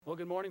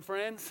Well, good morning,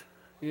 friends.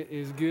 It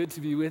is good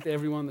to be with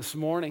everyone this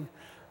morning.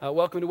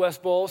 Welcome to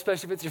West Bowl,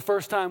 especially if it's your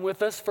first time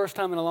with us, first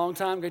time in a long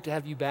time. Great to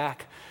have you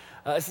back.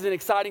 This is an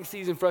exciting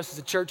season for us as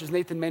a church. As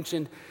Nathan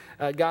mentioned,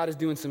 God is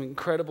doing some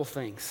incredible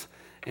things,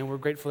 and we're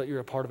grateful that you're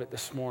a part of it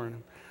this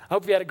morning. I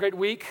hope you had a great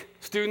week.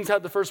 Students,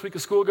 how'd the first week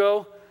of school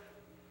go?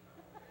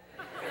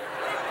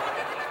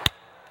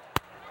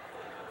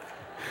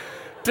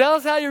 Tell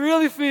us how you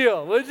really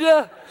feel, would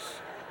you?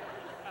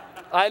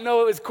 I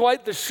know it was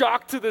quite the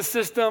shock to the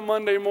system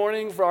Monday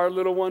morning for our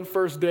little one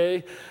first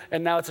day,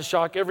 and now it's a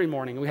shock every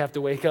morning. We have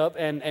to wake up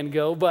and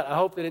go, but I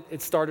hope that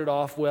it started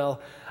off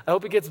well. I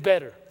hope it gets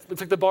better. It looks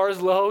like the bar is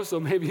low, so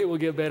maybe it will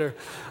get better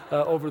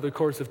over the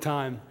course of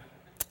time.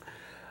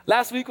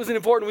 Last week was an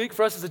important week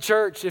for us as a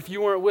church. If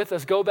you weren't with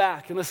us, go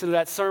back and listen to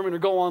that sermon or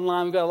go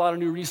online. We've got a lot of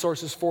new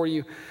resources for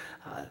you.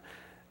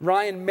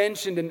 Ryan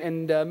mentioned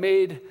and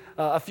made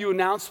a few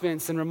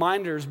announcements and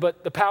reminders,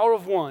 but the Power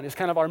of One is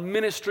kind of our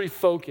ministry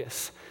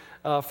focus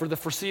for the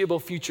foreseeable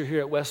future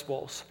here at West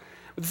Bowls.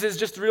 This is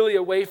just really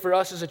a way for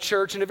us as a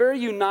church in a very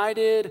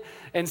united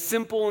and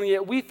simple and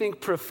yet we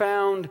think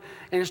profound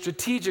and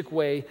strategic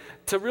way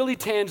to really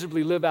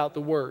tangibly live out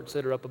the words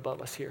that are up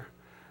above us here,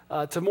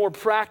 to more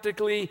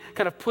practically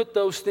kind of put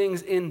those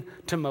things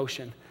into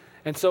motion.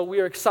 And so we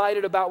are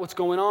excited about what's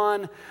going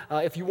on.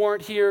 If you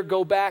weren't here,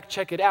 go back,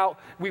 check it out.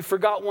 We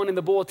forgot one in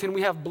the bulletin.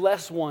 We have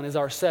Bless One as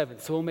our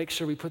seventh, so we'll make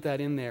sure we put that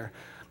in there.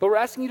 But we're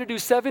asking you to do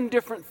 7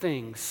 different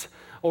things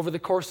over the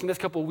course of the next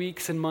couple of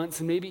weeks and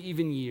months and maybe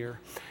even year.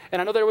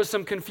 And I know there was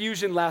some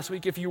confusion last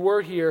week. If you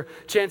were here,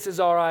 chances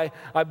are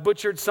I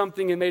butchered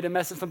something and made a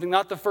mess of something.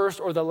 Not the first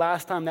or the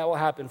last time that will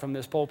happen from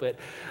this pulpit.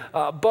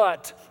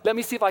 But let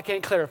me see if I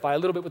can't clarify a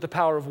little bit what the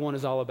Power of One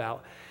is all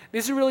about.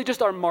 These are really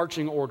just our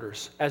marching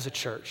orders as a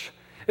church.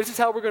 This is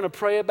how we're going to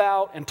pray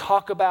about and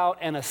talk about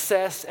and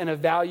assess and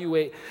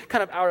evaluate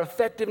kind of our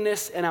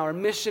effectiveness and our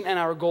mission and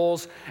our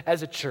goals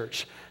as a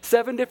church.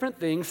 7 different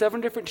things, 7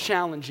 different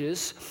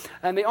challenges,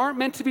 and they aren't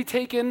meant to be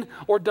taken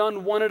or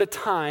done one at a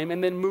time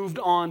and then moved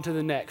on to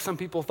the next. Some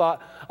people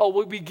thought, oh,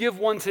 well, we give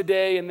one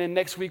today and then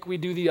next week we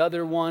do the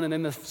other one and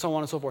then so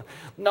on and so forth.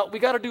 No, we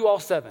got to do all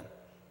 7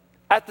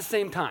 at the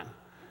same time,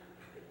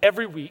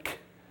 every week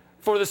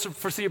for the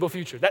foreseeable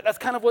future. That's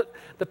kind of what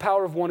the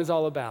Power of One is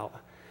all about.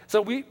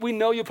 So we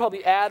know you'll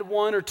probably add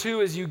 1 or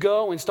 2 as you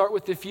go and start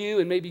with a few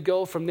and maybe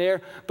go from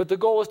there. But the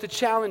goal is to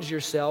challenge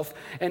yourself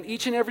and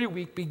each and every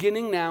week,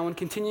 beginning now and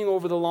continuing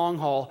over the long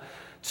haul,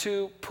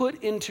 to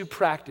put into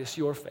practice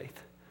your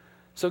faith.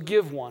 So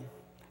give 1,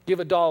 give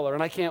 $1.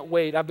 And I can't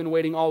wait. I've been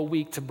waiting all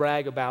week to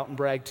brag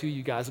to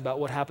you guys about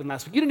what happened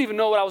last week. You didn't even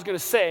know what I was going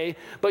to say,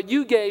 but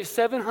you gave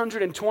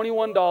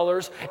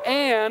 $721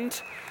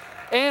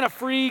 and a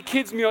free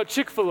kids meal at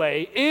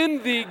Chick-fil-A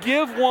in the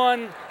Give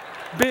One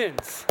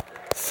bins.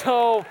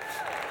 So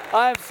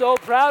I'm so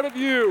proud of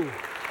you.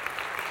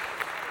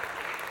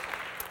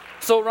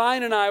 So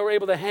Ryan and I were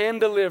able to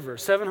hand deliver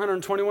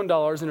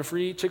 $721 in a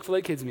free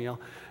Chick-fil-A kids meal.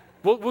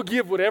 We'll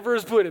give whatever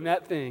is put in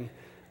that thing.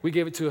 We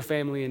gave it to a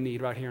family in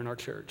need right here in our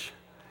church.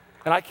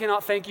 And I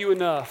cannot thank you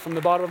enough from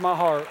the bottom of my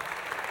heart.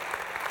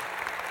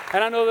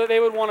 And I know that they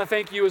would want to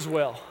thank you as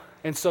well.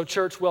 And so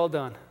church, well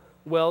done.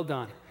 Well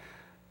done.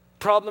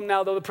 Problem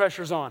now, though, the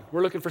pressure's on.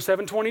 We're looking for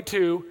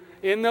 $722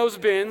 in those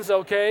bins,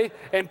 okay,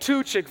 and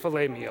 2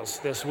 Chick-fil-A meals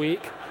this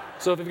week.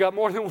 So if you've got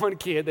more than 1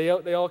 kid, they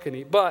all can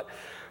eat. But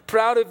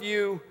proud of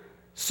you,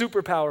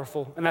 super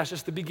powerful, and that's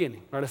just the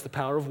beginning, right? That's the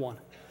Power of One.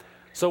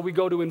 So we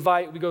go to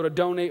invite, we go to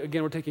donate.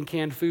 Again, we're taking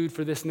canned food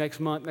for this next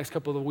month, next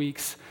couple of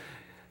weeks.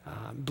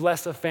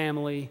 Bless a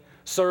family,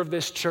 serve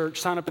this church,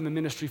 sign up in the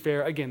ministry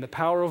fair. Again, the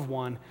Power of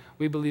One.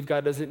 We believe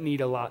God doesn't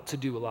need a lot to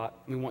do a lot.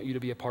 We want you to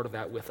be a part of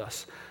that with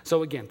us.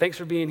 So again, thanks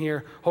for being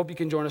here. Hope you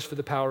can join us for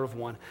the Power of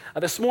One.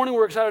 This morning,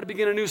 we're excited to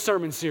begin a new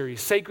sermon series,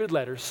 Sacred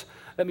Letters.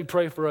 Let me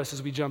pray for us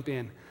as we jump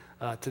in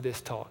to this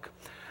talk.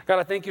 God,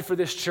 I thank you for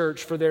this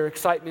church, for their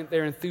excitement,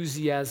 their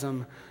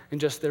enthusiasm, and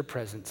just their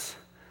presence.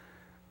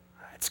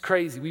 It's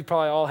crazy. We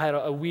probably all had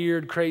a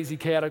weird, crazy,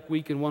 chaotic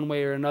week in one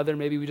way or another.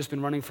 Maybe we've just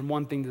been running from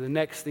one thing to the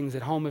next. Things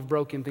at home have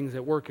broken. Things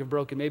at work have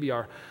broken. Maybe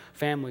our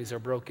families are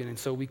broken. And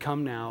so we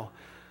come now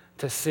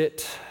to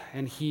sit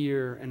and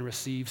hear and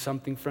receive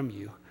something from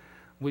you.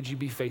 Would you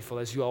be faithful,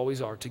 as you always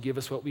are, to give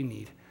us what we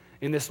need?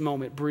 In this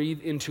moment,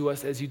 breathe into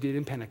us as you did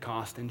in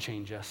Pentecost and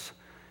change us.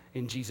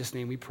 In Jesus'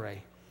 name we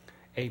pray.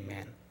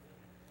 Amen.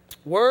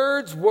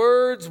 Words,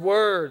 words,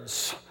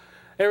 words.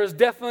 There is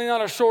definitely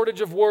not a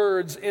shortage of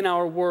words in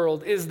our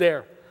world, is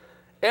there?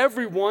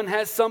 Everyone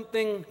has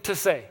something to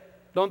say,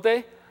 don't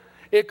they?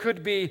 It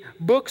could be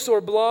books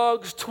or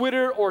blogs,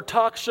 Twitter or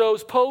talk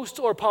shows, posts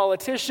or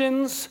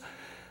politicians.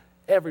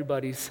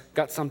 Everybody's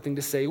got something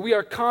to say. We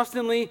are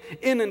constantly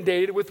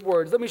inundated with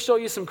words. Let me show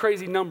you some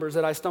crazy numbers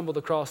that I stumbled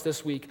across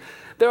this week.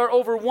 There are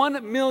over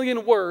 1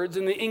 million words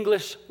in the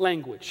English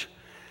language.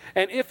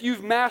 And if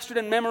you've mastered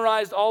and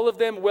memorized all of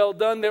them, well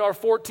done. There are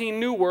 14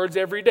 new words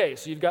every day.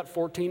 So you've got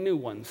 14 new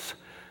ones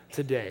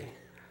today.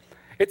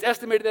 It's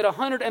estimated that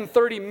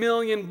 130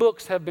 million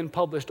books have been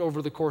published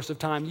over the course of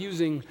time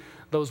using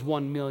those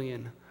 1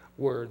 million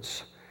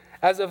words.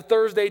 As of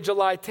Thursday,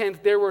 July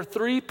 10th, there were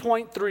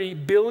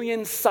 3.3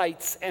 billion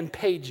sites and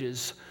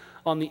pages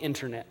on the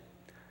internet.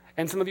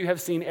 And some of you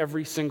have seen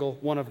every single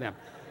one of them.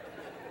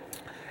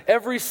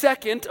 Every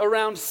second,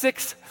 around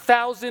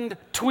 6,000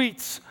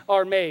 tweets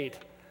are made.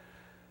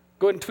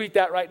 Go ahead and tweet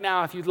that right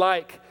now if you'd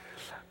like.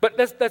 But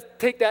let's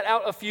take that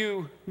out a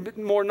few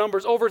more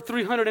numbers. Over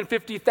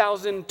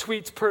 350,000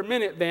 tweets per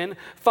minute then,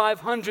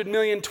 500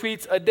 million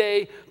tweets a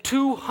day,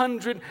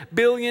 200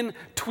 billion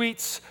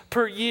tweets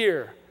per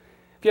year.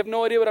 If you have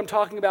no idea what I'm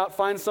talking about,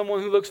 find someone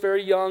who looks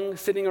very young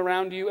sitting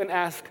around you and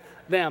ask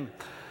them.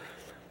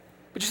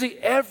 But you see,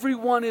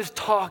 everyone is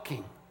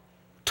talking.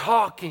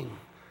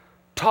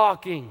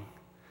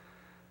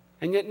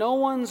 And yet no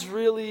one's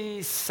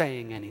really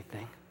saying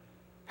anything.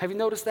 Have you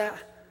noticed that?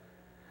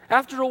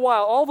 After a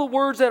while, all the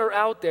words that are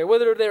out there,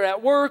 whether they're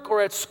at work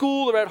or at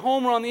school or at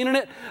home or on the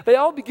internet, they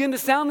all begin to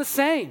sound the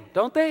same,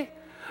 don't they?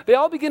 They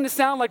all begin to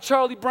sound like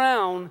Charlie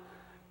Brown,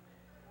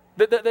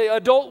 the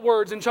adult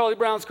words in Charlie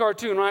Brown's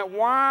cartoon, right?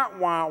 Wah,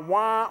 wah,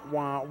 wah,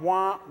 wah,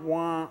 wah,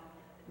 wah,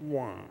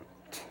 wah.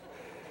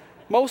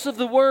 Most of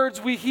the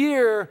words we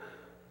hear,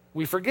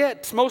 we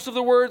forget. Most of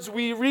the words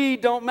we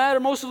read don't matter.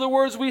 Most of the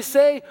words we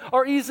say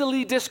are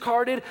easily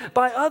discarded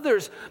by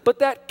others. But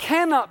that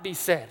cannot be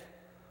said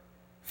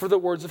for the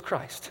words of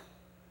Christ.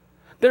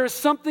 There is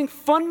something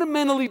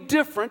fundamentally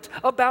different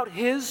about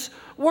His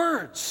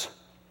words.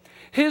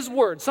 His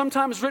words,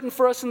 sometimes written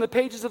for us in the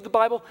pages of the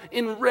Bible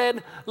in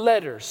red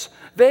letters.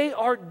 They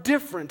are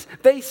different.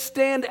 They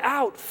stand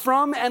out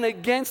from and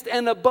against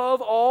and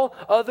above all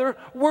other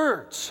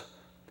words.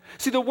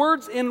 See, the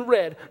words in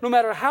red, no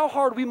matter how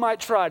hard we might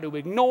try to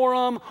ignore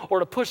them or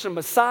to push them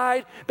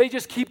aside, they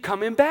just keep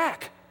coming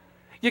back.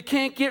 You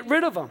can't get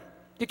rid of them.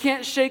 You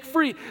can't shake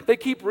free. They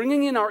keep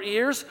ringing in our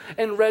ears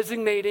and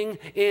resonating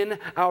in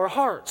our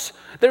hearts.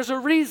 There's a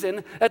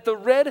reason that the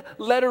red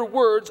letter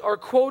words are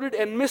quoted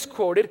and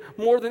misquoted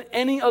more than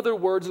any other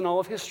words in all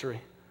of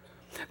history.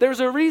 There's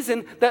a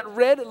reason that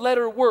red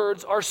letter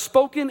words are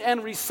spoken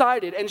and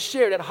recited and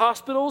shared at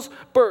hospitals,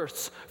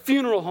 births,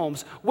 funeral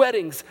homes,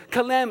 weddings,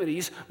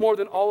 calamities, more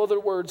than all other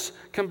words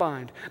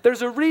combined.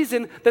 There's a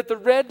reason that the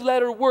red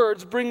letter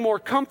words bring more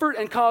comfort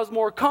and cause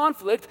more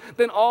conflict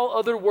than all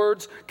other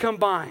words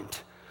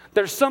combined.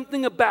 There's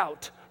something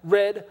about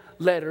red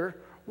letter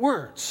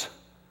words.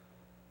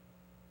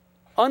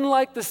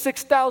 Unlike the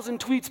 6,000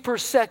 tweets per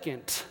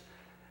second,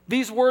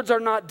 these words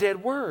are not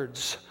dead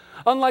words.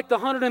 Unlike the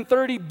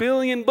 130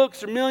 billion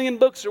books or million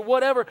books or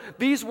whatever,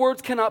 these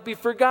words cannot be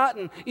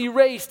forgotten,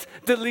 erased,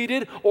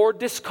 deleted, or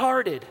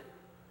discarded.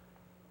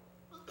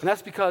 And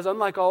that's because,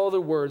 unlike all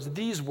other words,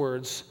 these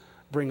words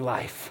bring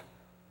life.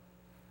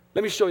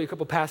 Let me show you a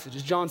couple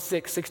passages. John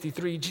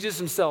 6:63, Jesus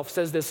himself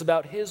says this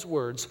about his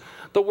words.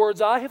 The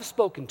words I have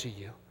spoken to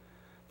you,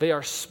 they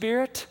are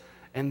spirit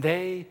and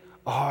they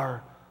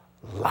are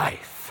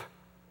life.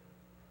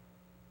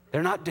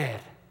 They're not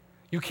dead.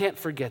 You can't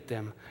forget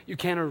them. You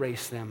can't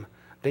erase them.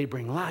 They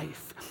bring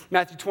life.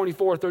 Matthew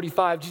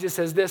 24:35, Jesus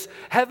says this,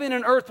 heaven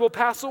and earth will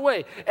pass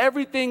away.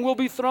 Everything will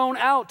be thrown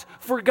out,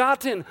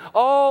 forgotten,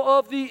 all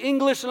of the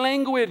English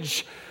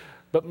language.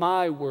 But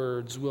my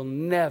words will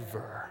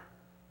never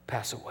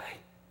pass away.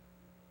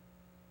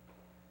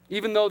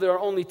 Even though there are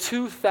only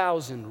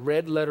 2,000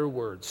 red letter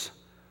words,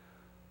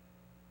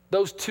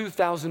 those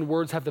 2,000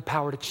 words have the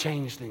power to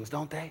change things,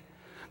 don't they?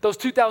 Those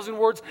 2,000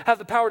 words have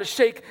the power to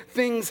shake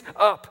things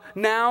up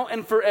now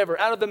and forever.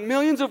 Out of the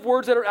millions of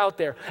words that are out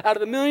there, out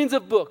of the millions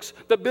of books,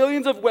 the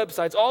billions of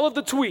websites, all of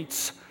the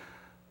tweets,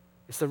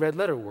 it's the red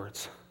letter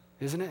words,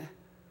 isn't it?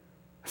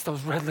 It's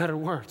those red letter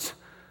words.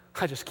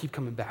 I just keep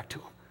coming back to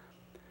them.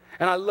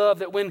 And I love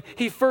that when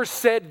he first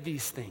said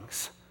these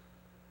things,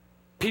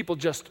 people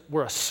just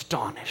were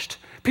astonished.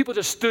 People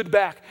just stood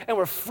back and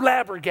were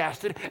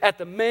flabbergasted at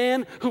the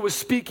man who was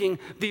speaking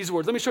these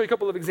words. Let me show you a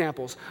couple of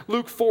examples.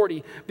 Luke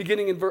 4,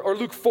 beginning in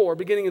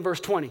verse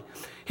 20.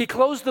 He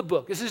closed the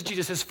book. This is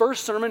Jesus, his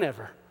first sermon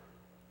ever.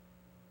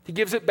 He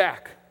gives it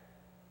back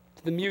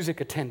to the music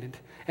attendant,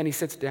 and he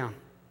sits down.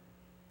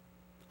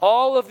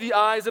 All of the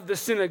eyes of the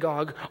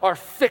synagogue are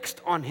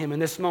fixed on him in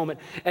this moment.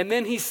 And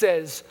then he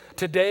says,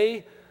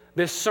 today,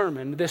 this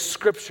sermon, this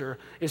scripture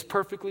is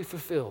perfectly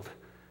fulfilled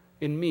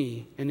in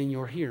me and in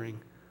your hearing.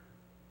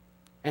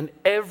 And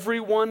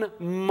everyone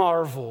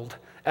marveled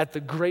at the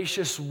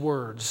gracious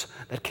words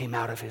that came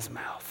out of his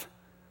mouth.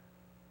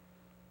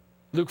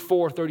 Luke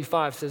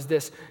 4:35 says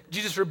this,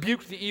 Jesus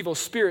rebuked the evil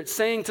spirit,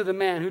 saying to the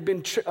man who'd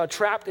been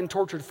trapped and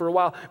tortured for a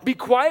while, be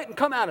quiet and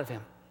come out of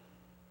him.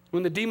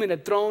 When the demon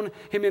had thrown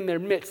him in their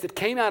midst, it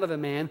came out of the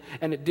man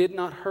and it did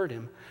not hurt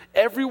him.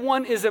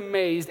 Everyone is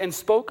amazed and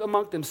spoke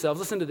among themselves.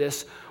 Listen to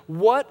this.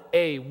 What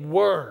a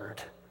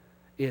word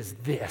is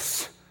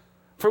this?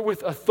 For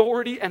with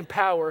authority and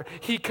power,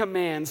 he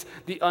commands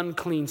the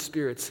unclean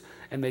spirits,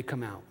 and they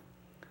come out.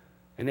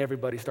 And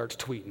everybody starts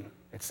tweeting,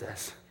 it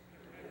says.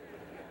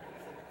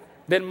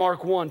 Then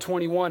Mark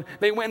 1:21,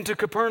 they went into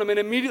Capernaum, and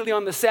immediately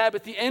on the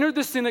Sabbath, he entered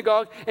the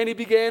synagogue, and he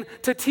began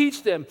to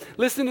teach them.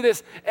 Listen to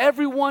this.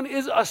 Everyone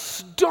is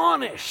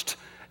astonished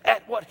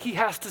at what he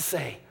has to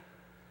say.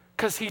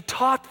 because he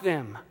taught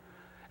them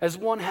as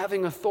one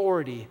having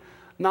authority,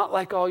 not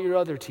like all your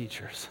other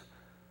teachers.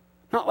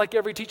 Not like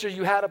every teacher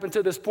you had up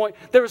until this point.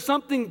 There was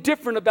something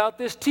different about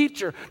this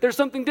teacher. There's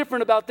something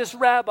different about this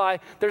rabbi.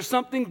 There's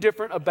something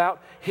different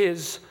about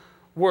his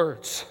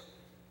words.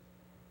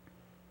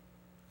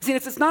 See,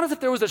 it's not as if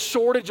there was a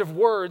shortage of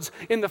words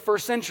in the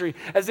first century,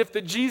 as if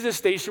the Jesus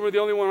station were the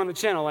only one on the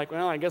channel. Like,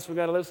 well, I guess we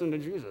got to listen to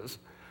Jesus.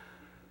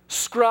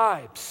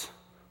 Scribes,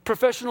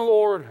 professional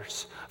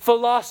orators,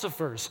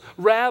 philosophers,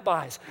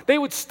 rabbis, they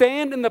would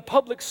stand in the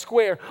public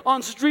square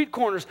on street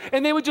corners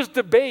and they would just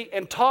debate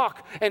and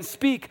talk and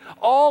speak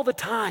all the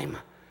time.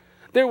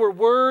 There were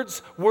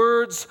words,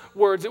 words,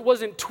 words. It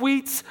wasn't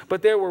tweets,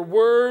 but there were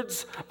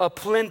words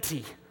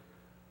aplenty.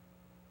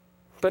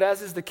 But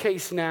as is the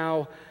case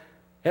now,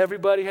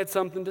 everybody had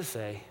something to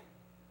say,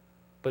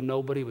 but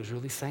nobody was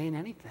really saying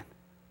anything.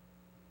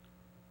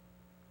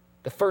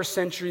 The first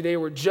century, they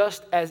were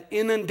just as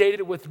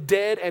inundated with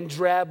dead and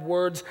drab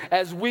words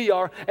as we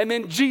are. And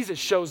then Jesus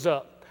shows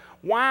up.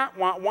 Wah,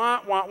 wah,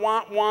 wah, wah,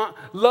 wah, wah.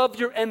 Love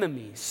your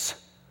enemies.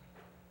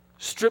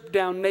 Strip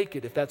down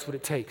naked if that's what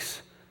it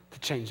takes to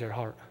change their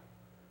heart.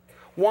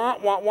 Wah,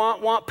 wah, wah,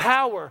 wah.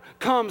 Power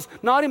comes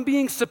not in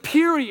being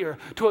superior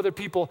to other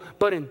people,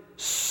 but in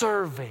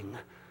serving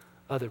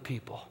other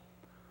people.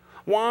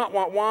 Wah,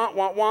 wah, wah,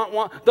 wah, wah,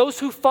 wah. Those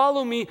who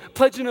follow me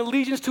pledge an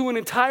allegiance to an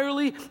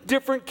entirely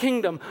different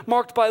kingdom,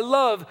 marked by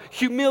love,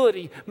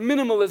 humility,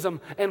 minimalism,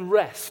 and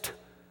rest.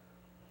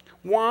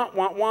 Wah,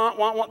 wah, wah,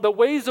 wah, wah. The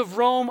ways of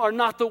Rome are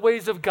not the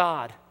ways of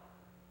God.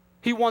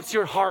 He wants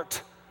your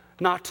heart,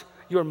 not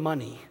your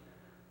money.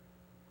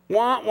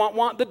 Wah, wah,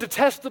 wah. The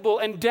detestable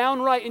and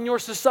downright in your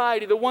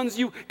society, the ones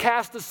you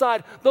cast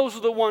aside, those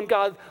are the ones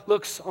God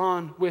looks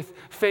on with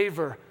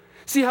favor.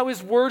 See how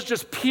his words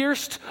just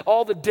pierced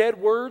all the dead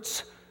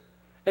words?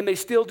 And they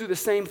still do the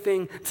same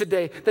thing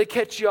today. They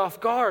catch you off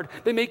guard.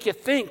 They make you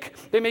think.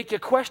 They make you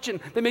question.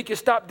 They make you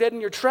stop dead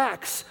in your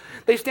tracks.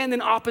 They stand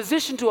in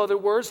opposition to other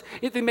words,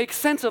 yet they make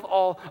sense of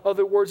all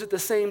other words at the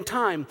same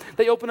time.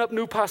 They open up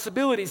new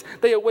possibilities.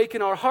 They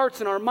awaken our hearts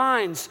and our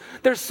minds.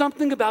 There's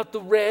something about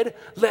the red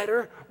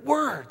letter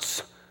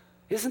words,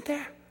 isn't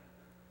there?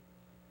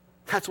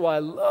 That's why I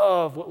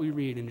love what we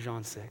read in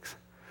John 6.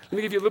 Let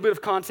me give you a little bit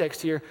of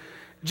context here.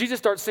 Jesus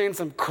starts saying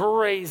some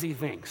crazy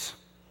things.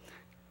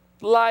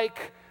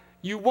 Like,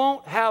 you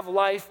won't have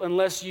life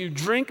unless you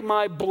drink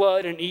my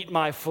blood and eat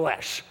my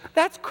flesh.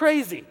 That's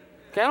crazy.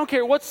 Okay, I don't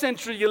care what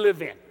century you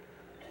live in.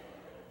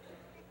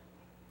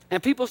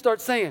 And people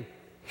start saying,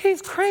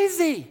 he's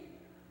crazy.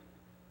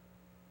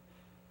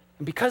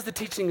 And because the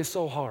teaching is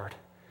so hard,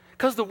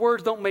 because the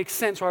words don't make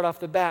sense right off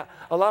the bat,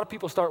 a lot of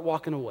people start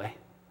walking away.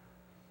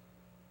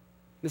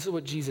 This is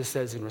what Jesus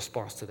says in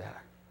response to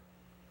that.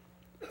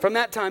 From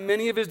that time,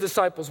 many of his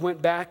disciples went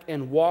back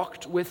and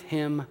walked with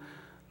him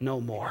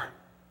no more.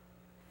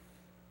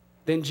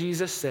 Then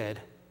Jesus said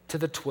to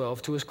the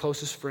 12, to his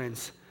closest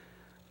friends,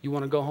 you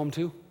want to go home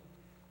too?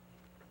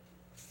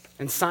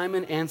 And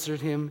Simon answered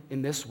him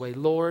in this way,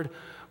 Lord,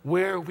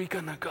 where are we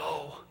going to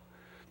go?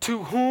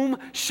 To whom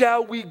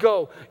shall we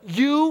go?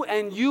 You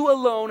and you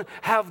alone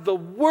have the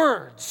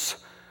words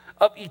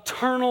of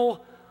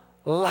eternal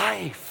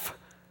life.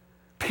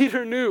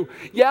 Peter knew,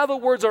 yeah, the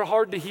words are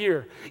hard to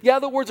hear. Yeah,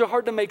 the words are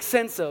hard to make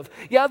sense of.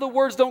 Yeah, the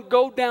words don't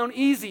go down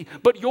easy,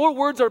 but your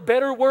words are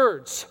better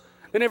words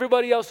than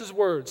everybody else's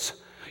words.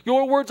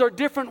 Your words are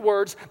different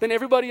words than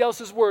everybody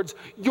else's words.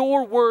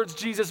 Your words,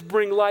 Jesus,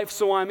 bring life,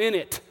 so I'm in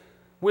it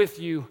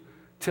with you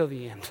till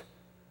the end.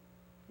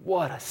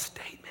 What a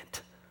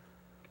statement.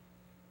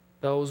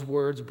 Those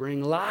words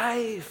bring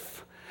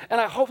life. And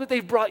I hope that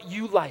they've brought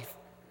you life.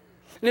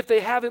 And if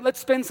they haven't, let's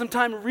spend some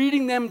time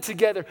reading them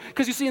together.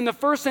 Because you see, in the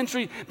first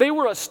century, they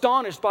were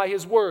astonished by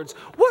his words.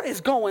 What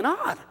is going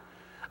on?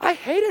 I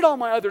hated all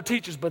my other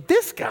teachers, but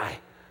this guy,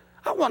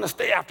 I want to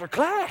stay after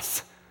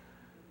class.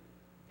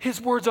 His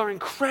words are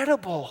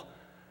incredible.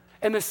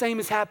 And the same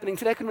is happening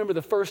today. I can remember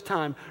the first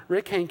time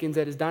Rick Hankins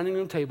at his dining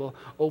room table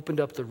opened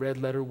up the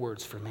red letter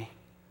words for me.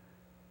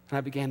 And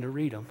I began to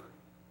read them.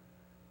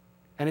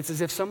 And it's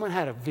as if someone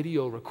had a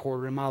video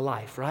recorder in my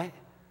life, right?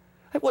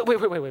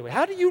 Wait.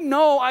 How do you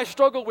know I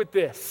struggle with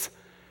this?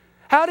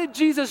 How did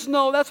Jesus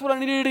know that's what I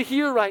needed to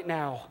hear right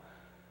now?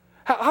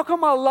 How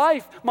come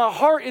my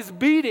heart is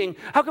beating?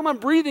 How come I'm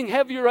breathing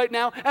heavier right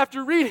now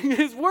after reading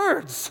his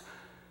words?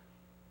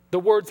 The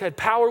words had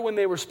power when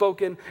they were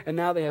spoken, and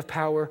now they have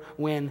power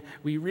when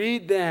we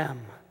read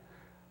them.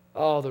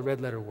 Oh, the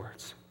red letter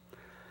words.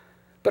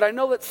 But I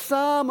know that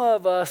some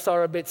of us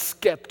are a bit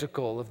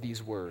skeptical of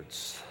these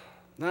words.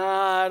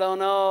 I don't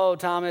know,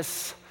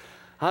 Thomas.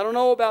 I don't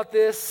know about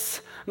this.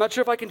 I'm not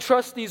sure if I can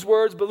trust these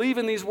words, believe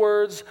in these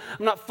words.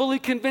 I'm not fully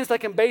convinced I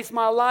can base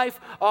my life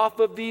off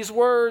of these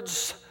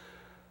words.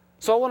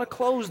 So I want to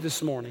close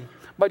this morning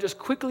by just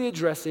quickly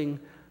addressing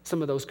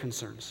some of those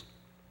concerns.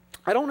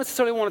 I don't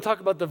necessarily want to talk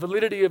about the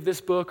validity of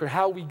this book or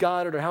how we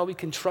got it or how we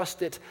can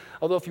trust it.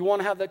 Although if you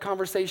want to have that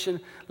conversation,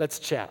 let's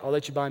chat. I'll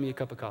let you buy me a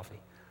cup of coffee.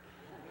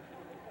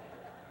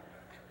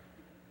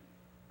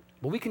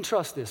 But we can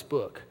trust this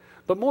book.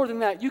 But more than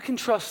that, you can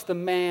trust the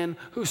man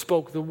who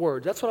spoke the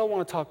words. That's what I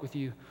want to talk with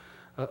you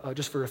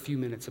just for a few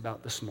minutes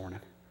about this morning.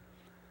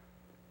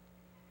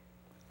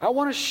 I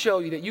want to show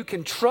you that you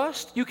can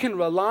trust, you can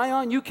rely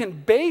on, you can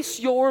base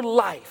your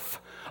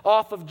life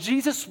off of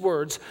Jesus'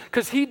 words,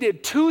 because he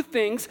did two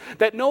things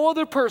that no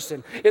other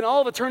person in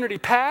all of eternity,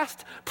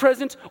 past,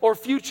 present, or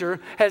future,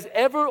 has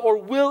ever or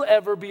will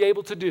ever be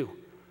able to do.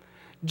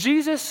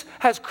 Jesus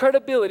has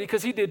credibility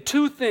because he did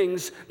two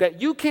things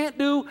that you can't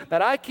do,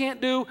 that I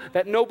can't do,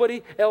 that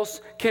nobody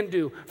else can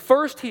do.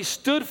 First, he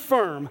stood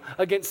firm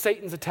against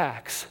Satan's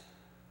attacks.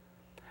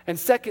 And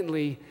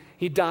secondly,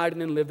 he died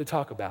and then lived to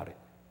talk about it.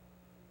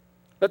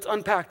 Let's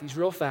unpack these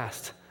real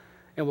fast,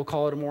 and we'll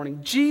call it a morning.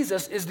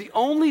 Jesus is the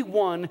only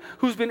one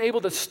who's been able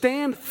to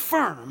stand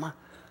firm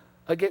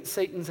against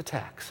Satan's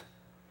attacks.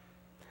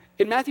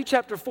 In Matthew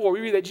chapter 4, we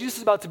read that Jesus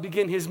is about to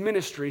begin his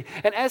ministry,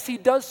 and as he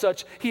does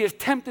such, he is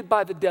tempted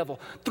by the devil.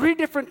 3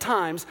 different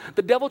times,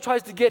 the devil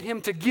tries to get him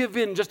to give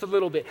in just a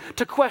little bit,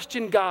 to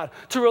question God,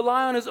 to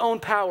rely on his own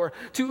power,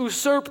 to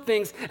usurp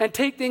things and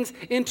take things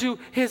into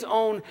his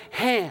own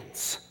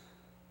hands.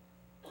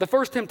 The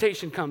first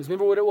temptation comes.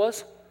 Remember what it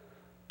was?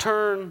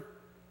 Turn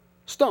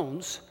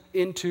stones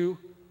into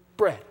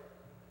bread.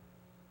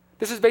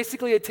 This is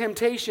basically a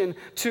temptation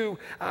to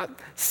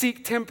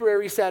seek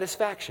temporary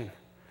satisfaction,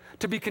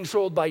 to be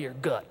controlled by your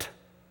gut.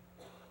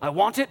 I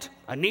want it,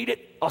 I need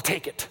it, I'll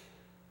take it.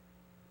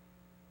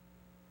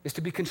 It's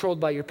to be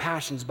controlled by your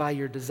passions, by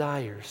your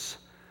desires.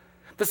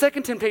 The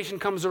second temptation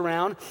comes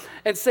around,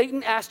 and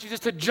Satan asks Jesus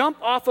to jump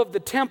off of the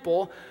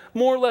temple,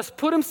 more or less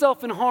put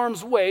himself in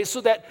harm's way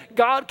so that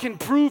God can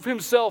prove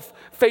himself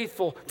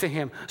faithful to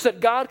him, so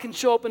that God can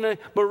show up in a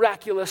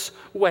miraculous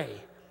way.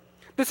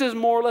 This is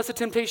more or less a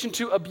temptation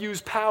to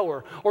abuse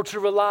power or to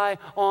rely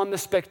on the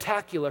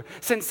spectacular.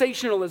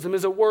 Sensationalism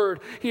is a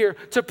word here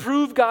to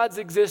prove God's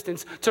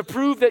existence, to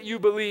prove that you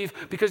believe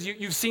because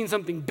you've seen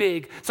something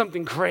big,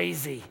 something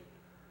crazy.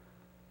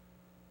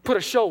 Put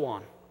a show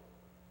on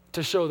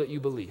to show that you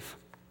believe.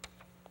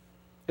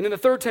 And then the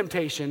third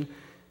temptation,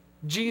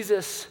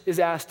 Jesus is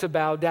asked to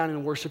bow down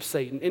and worship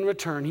Satan. In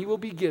return, he will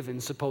be given,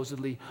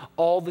 supposedly,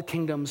 all the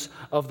kingdoms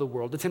of the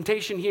world. The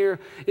temptation here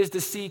is to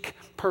seek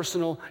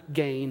personal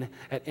gain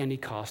at any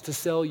cost, to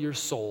sell your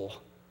soul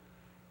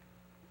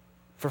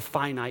for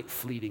finite,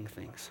 fleeting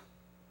things.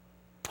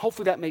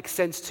 Hopefully that makes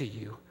sense to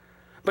you.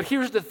 But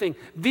here's the thing.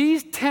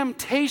 These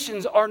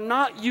temptations are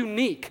not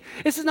unique.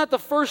 This is not the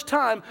first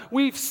time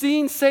we've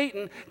seen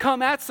Satan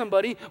come at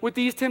somebody with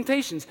these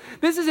temptations.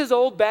 This is his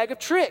old bag of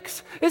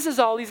tricks. This is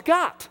all he's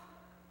got.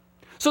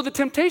 So the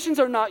temptations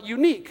are not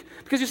unique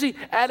because you see,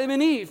 Adam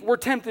and Eve were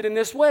tempted in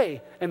this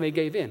way and they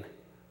gave in.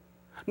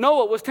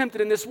 Noah was tempted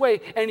in this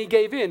way and he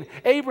gave in.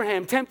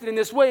 Abraham tempted in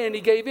this way and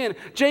he gave in.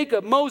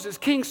 Jacob, Moses,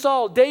 King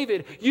Saul,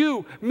 David,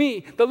 you,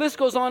 me, the list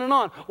goes on and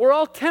on. We're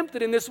all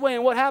tempted in this way,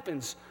 and what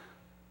happens?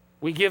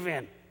 We give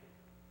in.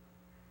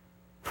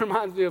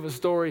 Reminds me of a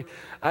story.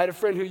 I had a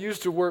friend who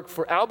used to work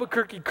for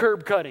Albuquerque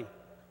Curb Cutting.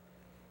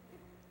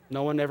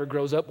 No one ever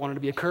grows up wanting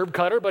to be a curb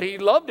cutter, but he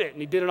loved it and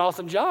he did an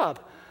awesome job.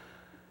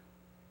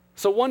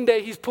 So one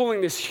day he's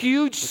pulling this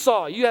huge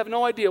saw. You have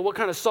no idea what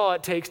kind of saw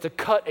it takes to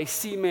cut a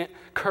cement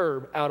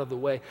curb out of the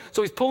way.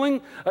 So he's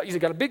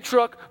got a big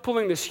truck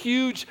pulling this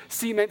huge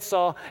cement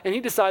saw, and he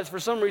decides for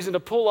some reason to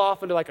pull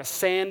off into like a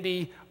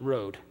sandy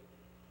road.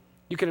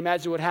 You can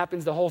imagine what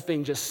happens. The whole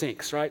thing just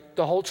sinks, right?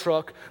 The whole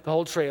truck, the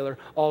whole trailer,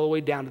 all the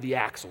way down to the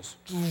axles.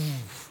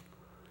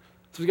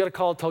 So he's got to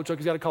call a tow truck.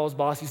 He's got to call his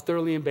boss. He's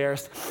thoroughly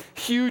embarrassed.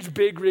 Huge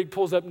big rig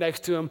pulls up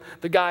next to him.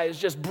 The guy is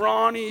just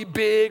brawny,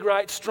 big,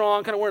 right,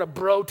 strong, kind of wearing a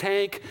bro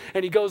tank.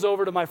 And he goes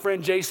over to my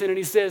friend Jason and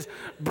he says,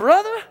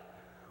 "Brother,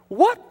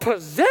 what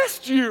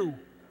possessed you?"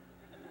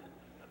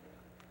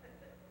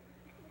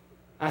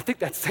 I think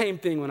that same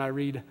thing when I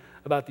read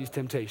about these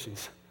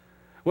temptations.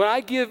 When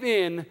I give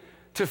in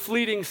to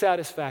fleeting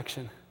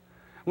satisfaction,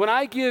 when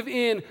I give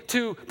in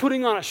to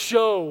putting on a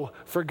show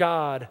for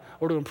God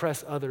or to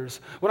impress others,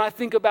 when I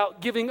think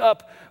about giving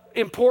up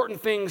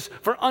important things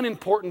for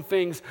unimportant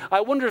things,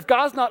 I wonder if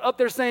God's not up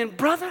there saying,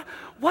 "Brother,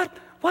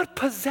 what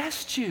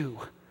possessed you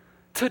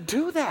to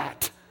do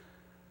that?"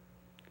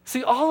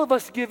 See, all of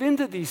us give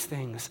into these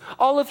things.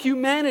 All of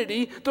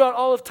humanity throughout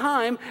all of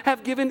time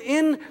have given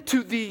in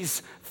to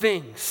these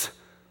things,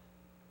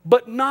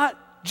 but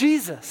not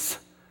Jesus.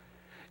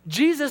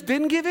 Jesus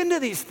didn't give in to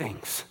these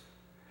things.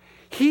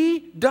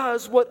 He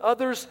does what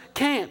others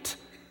can't.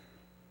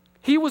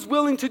 He was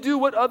willing to do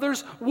what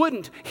others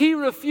wouldn't. He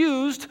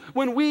refused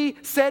when we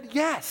said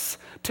yes.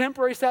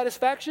 Temporary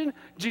satisfaction,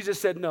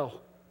 Jesus said no.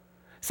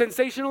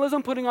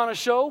 Sensationalism, putting on a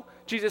show,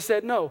 Jesus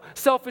said no.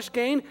 Selfish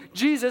gain,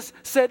 Jesus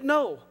said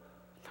no.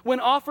 When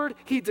offered,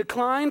 he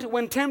declined.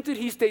 When tempted,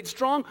 he stayed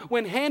strong.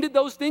 When handed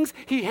those things,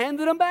 he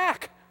handed them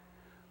back.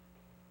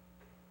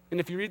 And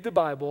if you read the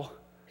Bible,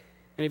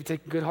 and if you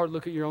take a good hard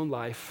look at your own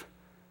life,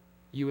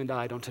 you and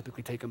I don't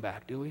typically take them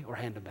back, do we? Or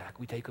hand them back.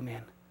 We take them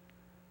in.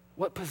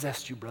 What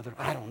possessed you, brother?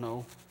 I don't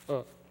know.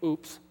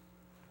 Oops.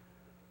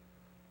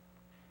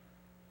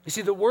 You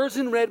see, the words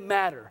in red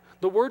matter.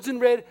 The words in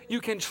red you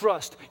can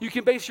trust. You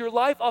can base your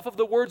life off of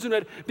the words in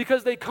red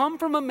because they come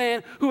from a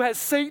man who has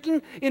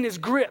Satan in his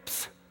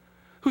grips,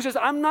 who says,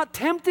 I'm not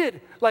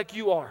tempted like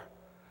you are.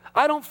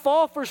 I don't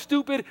fall for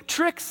stupid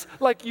tricks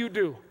like you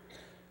do.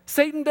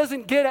 Satan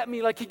doesn't get at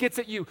me like he gets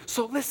at you.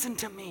 So listen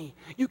to me.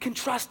 You can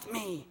trust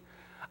me.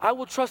 I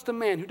will trust a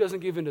man who doesn't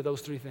give in to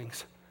those three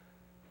things.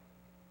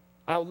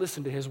 I'll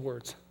listen to his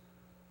words.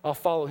 I'll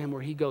follow him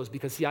where he goes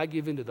because, see, I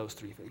give in to those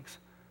three things.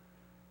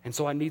 And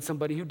so I need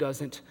somebody who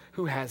doesn't,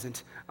 who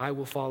hasn't. I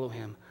will follow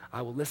him.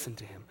 I will listen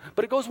to him.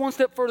 But it goes one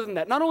step further than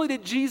that. Not only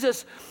did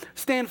Jesus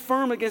stand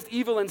firm against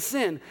evil and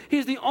sin,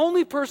 he's the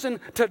only person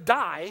to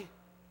die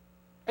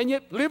and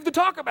yet live to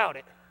talk about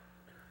it.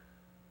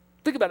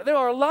 Think about it. There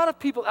are a lot of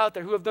people out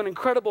there who have done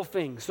incredible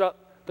things throughout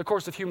the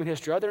course of human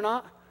history, are there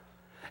not?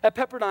 At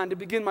Pepperdine, to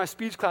begin my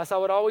speech class, I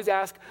would always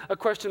ask a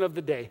question of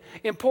the day.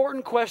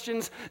 Important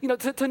questions,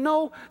 to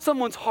know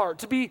someone's heart,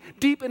 to be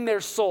deep in their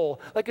soul.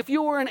 Like if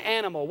you were an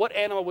animal, what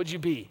animal would you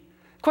be?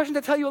 Questions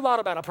that tell you a lot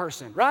about a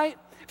person, right?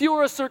 If you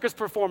were a circus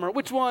performer,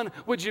 which one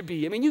would you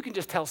be? I mean, you can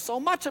just tell so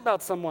much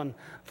about someone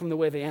from the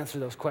way they answer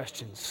those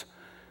questions.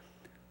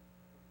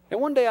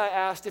 And one day I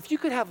asked, if you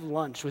could have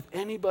lunch with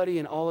anybody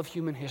in all of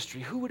human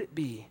history, who would it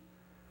be?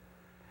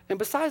 And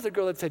besides the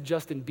girl that said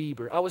Justin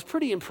Bieber, I was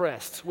pretty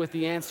impressed with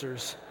the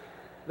answers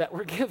that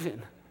were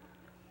given.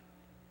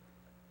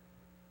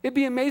 It'd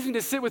be amazing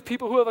to sit with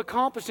people who have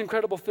accomplished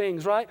incredible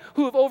things, right?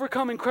 Who have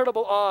overcome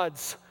incredible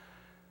odds.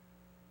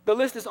 The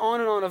list is on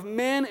and on of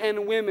men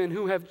and women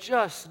who have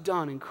just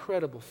done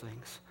incredible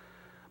things.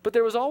 But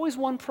there was always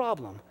one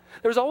problem.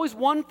 There was always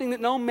one thing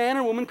that no man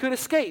or woman could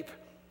escape.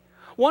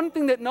 One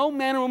thing that no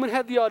man or woman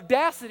had the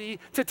audacity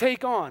to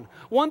take on.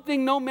 One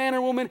thing no man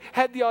or woman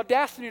had the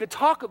audacity to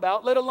talk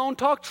about, let alone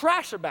talk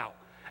trash about.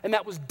 And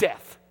that was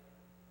death.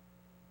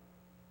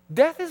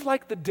 Death is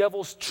like the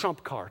devil's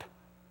trump card.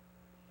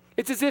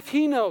 It's as if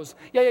he knows,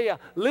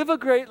 live a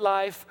great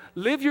life,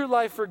 live your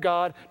life for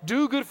God,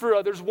 do good for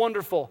others,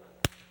 wonderful.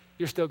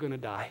 You're still going to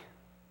die.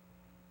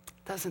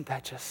 Doesn't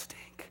that just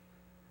stink?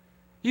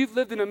 You've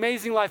lived an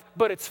amazing life,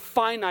 but it's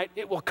finite.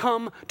 It will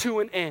come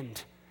to an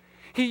end.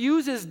 He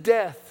uses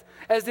death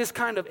as this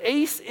kind of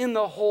ace in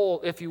the hole,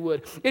 if you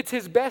would. It's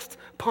his best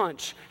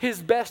punch,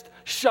 his best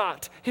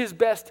shot, his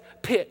best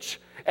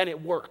pitch, and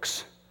it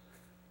works.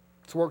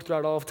 It's worked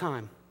throughout all of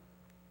time.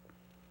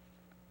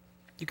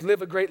 You can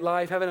live a great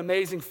life, have an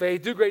amazing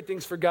faith, do great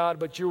things for God,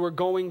 but you are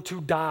going to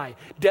die.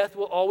 Death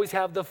will always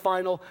have the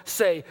final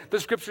say. The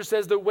scripture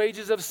says the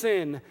wages of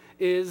sin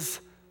is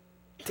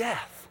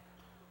death.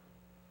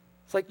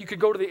 It's like you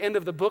could go to the end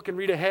of the book and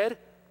read ahead,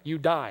 you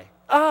die.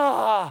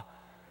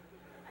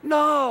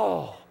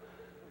 No,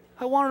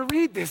 I want to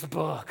read this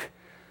book.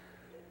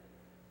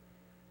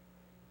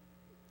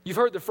 You've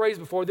heard the phrase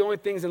before, the only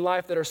things in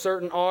life that are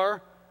certain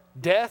are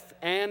death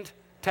and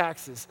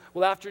taxes.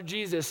 Well, after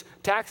Jesus,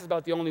 tax is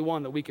about the only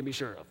one that we can be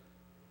sure of.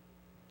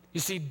 You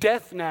see,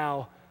 death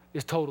now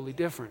is totally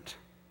different.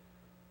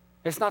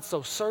 It's not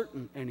so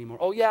certain anymore.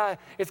 Oh yeah,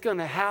 it's going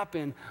to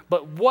happen,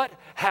 but what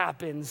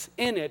happens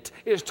in it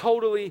is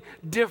totally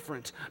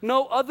different.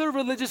 No other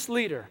religious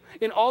leader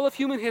in all of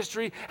human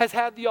history has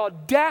had the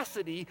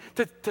audacity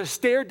to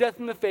stare death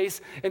in the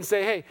face and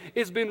say, hey,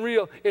 it's been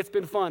real, it's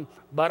been fun,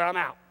 but I'm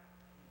out.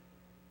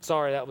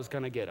 Sorry, that was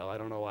kind of ghetto. I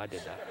don't know why I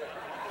did that.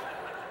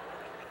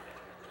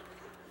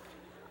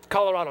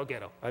 Colorado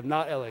ghetto. I'm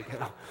not LA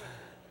ghetto.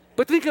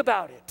 But think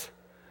about it.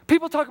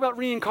 People talk about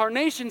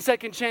reincarnation,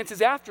 second chances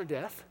after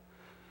death.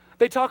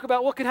 They talk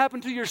about what can happen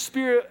to your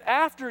spirit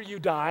after you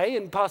die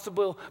and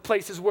possible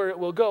places where it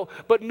will go.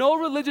 But no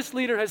religious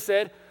leader has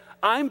said,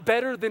 I'm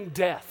better than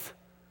death.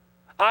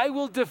 I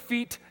will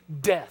defeat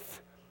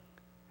death.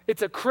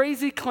 It's a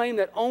crazy claim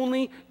that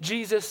only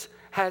Jesus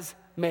has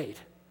made.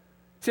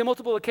 See, on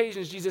multiple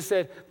occasions, Jesus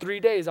said, 3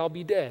 days I'll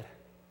be dead. And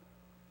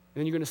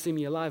then you're going to see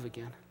me alive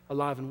again,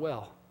 alive and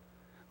well.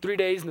 3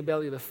 days in the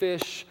belly of a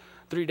fish.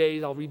 3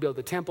 days I'll rebuild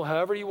the temple.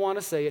 However you want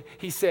to say it.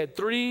 He said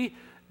 3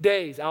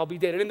 days I'll be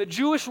dead. And in the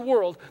Jewish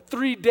world,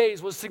 3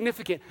 days was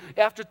significant.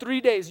 After 3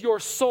 days, your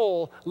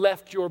soul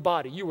left your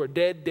body. You were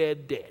dead,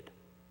 dead, dead.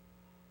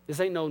 This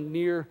ain't no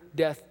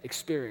near-death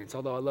experience,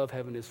 although I love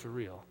heaven is for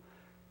real.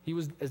 He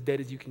was as dead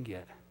as you can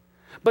get.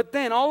 But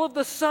then all of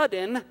a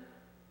sudden,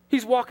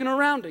 he's walking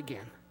around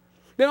again.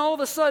 Then all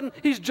of a sudden,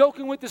 he's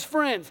joking with his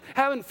friends,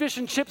 having fish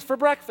and chips for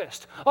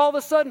breakfast. All of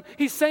a sudden,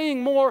 he's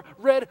saying more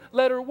red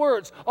letter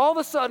words. All of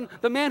a sudden,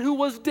 the man who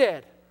was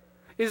dead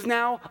is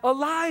now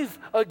alive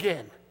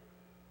again.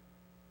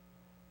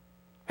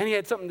 And he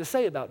had something to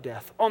say about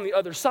death on the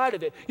other side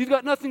of it. You've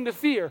got nothing to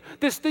fear.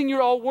 This thing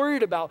you're all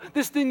worried about,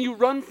 this thing you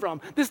run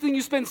from, this thing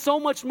you spend so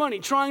much money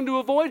trying to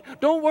avoid,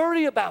 don't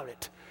worry about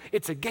it.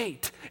 It's a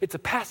gate. It's a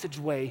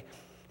passageway.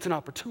 It's an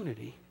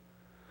opportunity.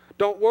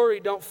 Don't worry,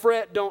 don't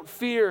fret, don't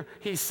fear,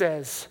 he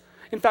says.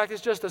 In fact,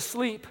 it's just a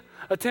sleep,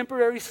 a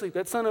temporary sleep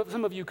that some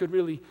of you could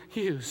really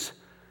use.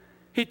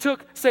 He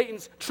took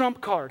Satan's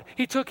trump card.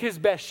 He took his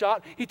best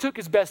shot. He took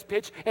his best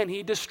pitch, and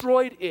he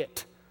destroyed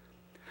it.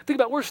 Think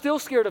about it, we're still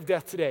scared of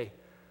death today.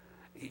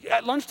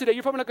 At lunch today,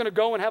 you're probably not going to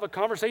go and have a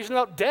conversation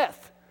about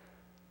death.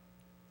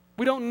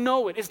 We don't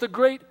know it. It's the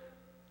great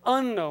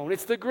unknown.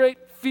 It's the great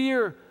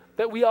fear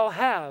that we all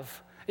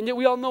have. And yet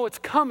we all know it's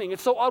coming.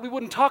 It's so odd we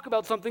wouldn't talk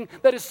about something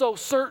that is so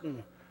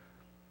certain.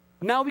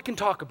 Now we can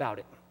talk about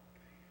it.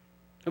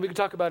 And we can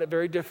talk about it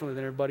very differently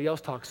than everybody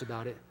else talks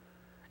about it.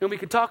 And we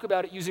can talk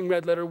about it using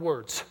red letter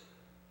words,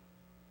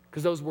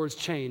 because those words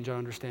change our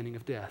understanding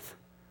of death.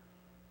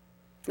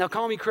 Now,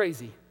 call me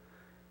crazy,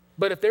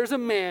 but if there's a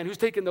man who's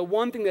taken the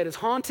one thing that has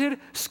haunted,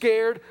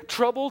 scared,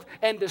 troubled,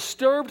 and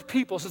disturbed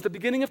people since the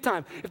beginning of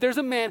time, if there's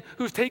a man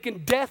who's taken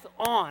death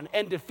on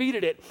and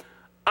defeated it,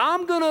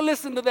 I'm going to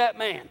listen to that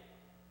man.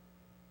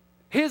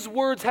 His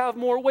words have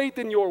more weight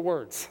than your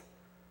words.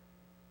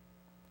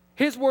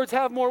 His words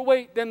have more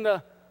weight than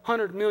the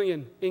 100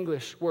 million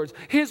English words.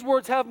 His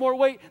words have more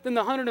weight than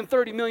the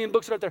 130 million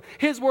books that are out there.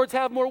 His words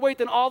have more weight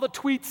than all the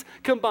tweets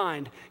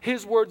combined.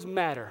 His words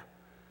matter.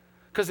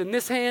 Because in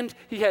this hand,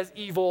 he has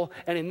evil,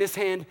 and in this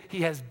hand,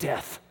 he has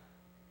death.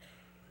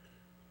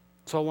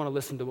 So I want to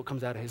listen to what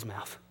comes out of his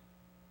mouth.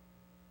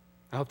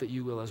 I hope that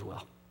you will as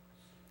well.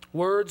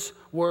 Words,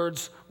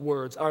 words,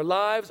 words. Our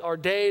lives, our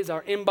days,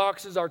 our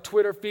inboxes, our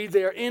Twitter feeds,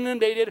 they are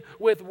inundated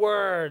with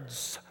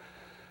words.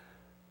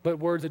 But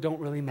words that don't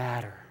really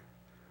matter.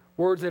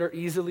 Words that are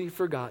easily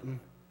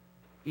forgotten,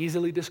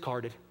 easily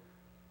discarded,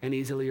 and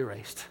easily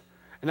erased.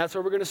 And that's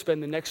where we're going to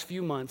spend the next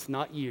few months,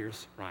 not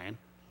years, Ryan,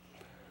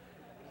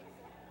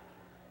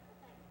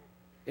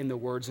 in the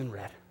words in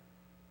red.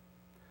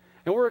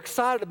 And we're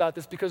excited about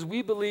this because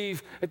we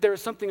believe that there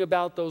is something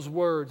about those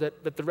words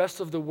that the rest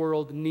of the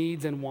world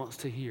needs and wants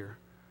to hear.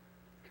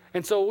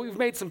 And so we've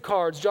made some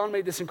cards. John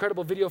made this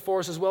incredible video for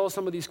us as well as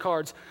some of these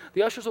cards.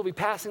 The ushers will be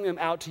passing them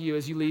out to you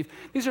as you leave.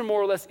 These are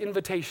more or less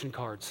invitation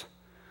cards.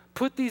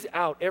 Put these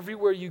out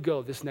everywhere you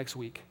go this next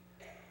week.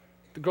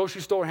 The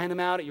grocery store, hand them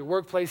out. At your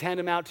workplace, hand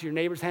them out. To your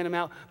neighbors, hand them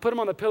out. Put them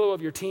on the pillow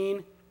of your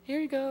teen. Here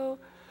you go.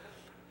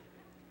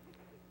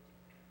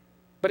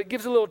 But it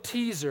gives a little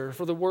teaser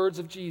for the words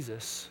of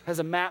Jesus. It has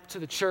a map to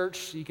the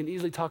church, so you can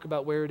easily talk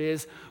about where it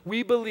is.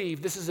 We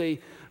believe this is a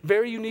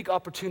very unique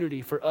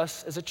opportunity for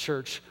us as a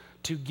church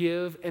to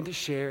give and to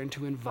share and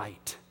to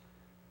invite.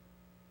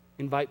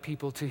 Invite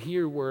people to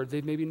hear words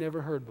they've maybe never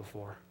heard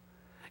before.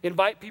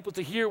 Invite people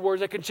to hear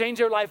words that can change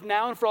their life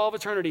now and for all of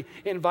eternity.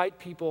 Invite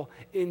people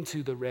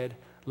into the red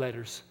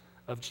letters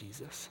of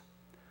Jesus.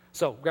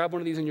 So grab one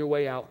of these on your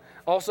way out.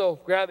 Also,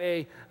 grab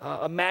a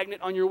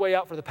magnet on your way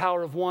out for the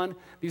power of one.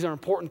 These are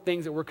important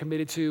things that we're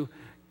committed to.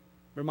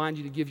 Remind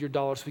you to give your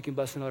dollar so we can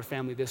bless another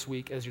family this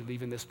week as you're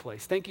leaving this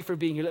place. Thank you for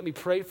being here. Let me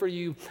pray for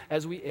you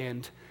as we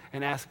end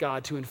and ask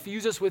God to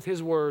infuse us with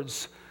his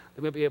words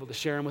that we'll be able to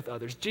share them with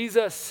others.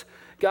 Jesus,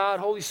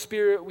 God, Holy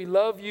Spirit, we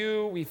love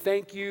you, we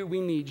thank you,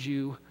 we need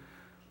you.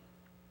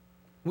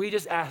 We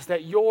just ask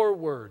that your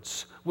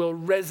words will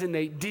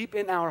resonate deep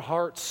in our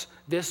hearts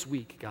this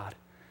week, God.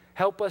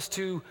 Help us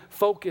to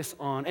focus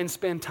on and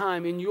spend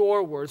time in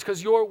your words,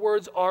 because your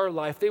words are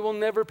life. They will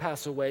never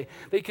pass away.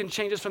 They can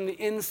change us from the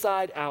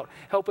inside out.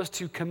 Help us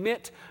to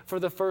commit for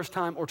the first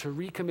time or to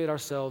recommit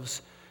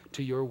ourselves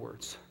to your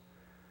words.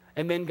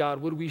 And then,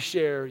 God, would we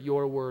share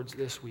your words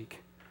this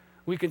week?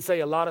 We can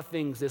say a lot of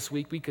things this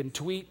week. We can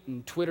tweet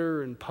and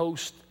Twitter and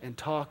post and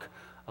talk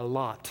a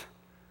lot.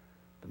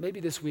 But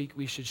maybe this week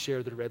we should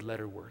share the red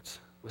letter words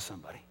with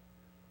somebody.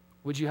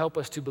 Would you help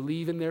us to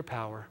believe in their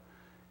power?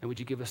 And would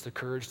you give us the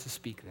courage to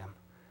speak them?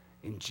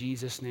 In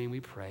Jesus' name we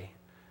pray.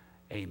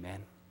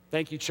 Amen.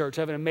 Thank you, church.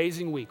 Have an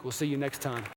amazing week. We'll see you next time.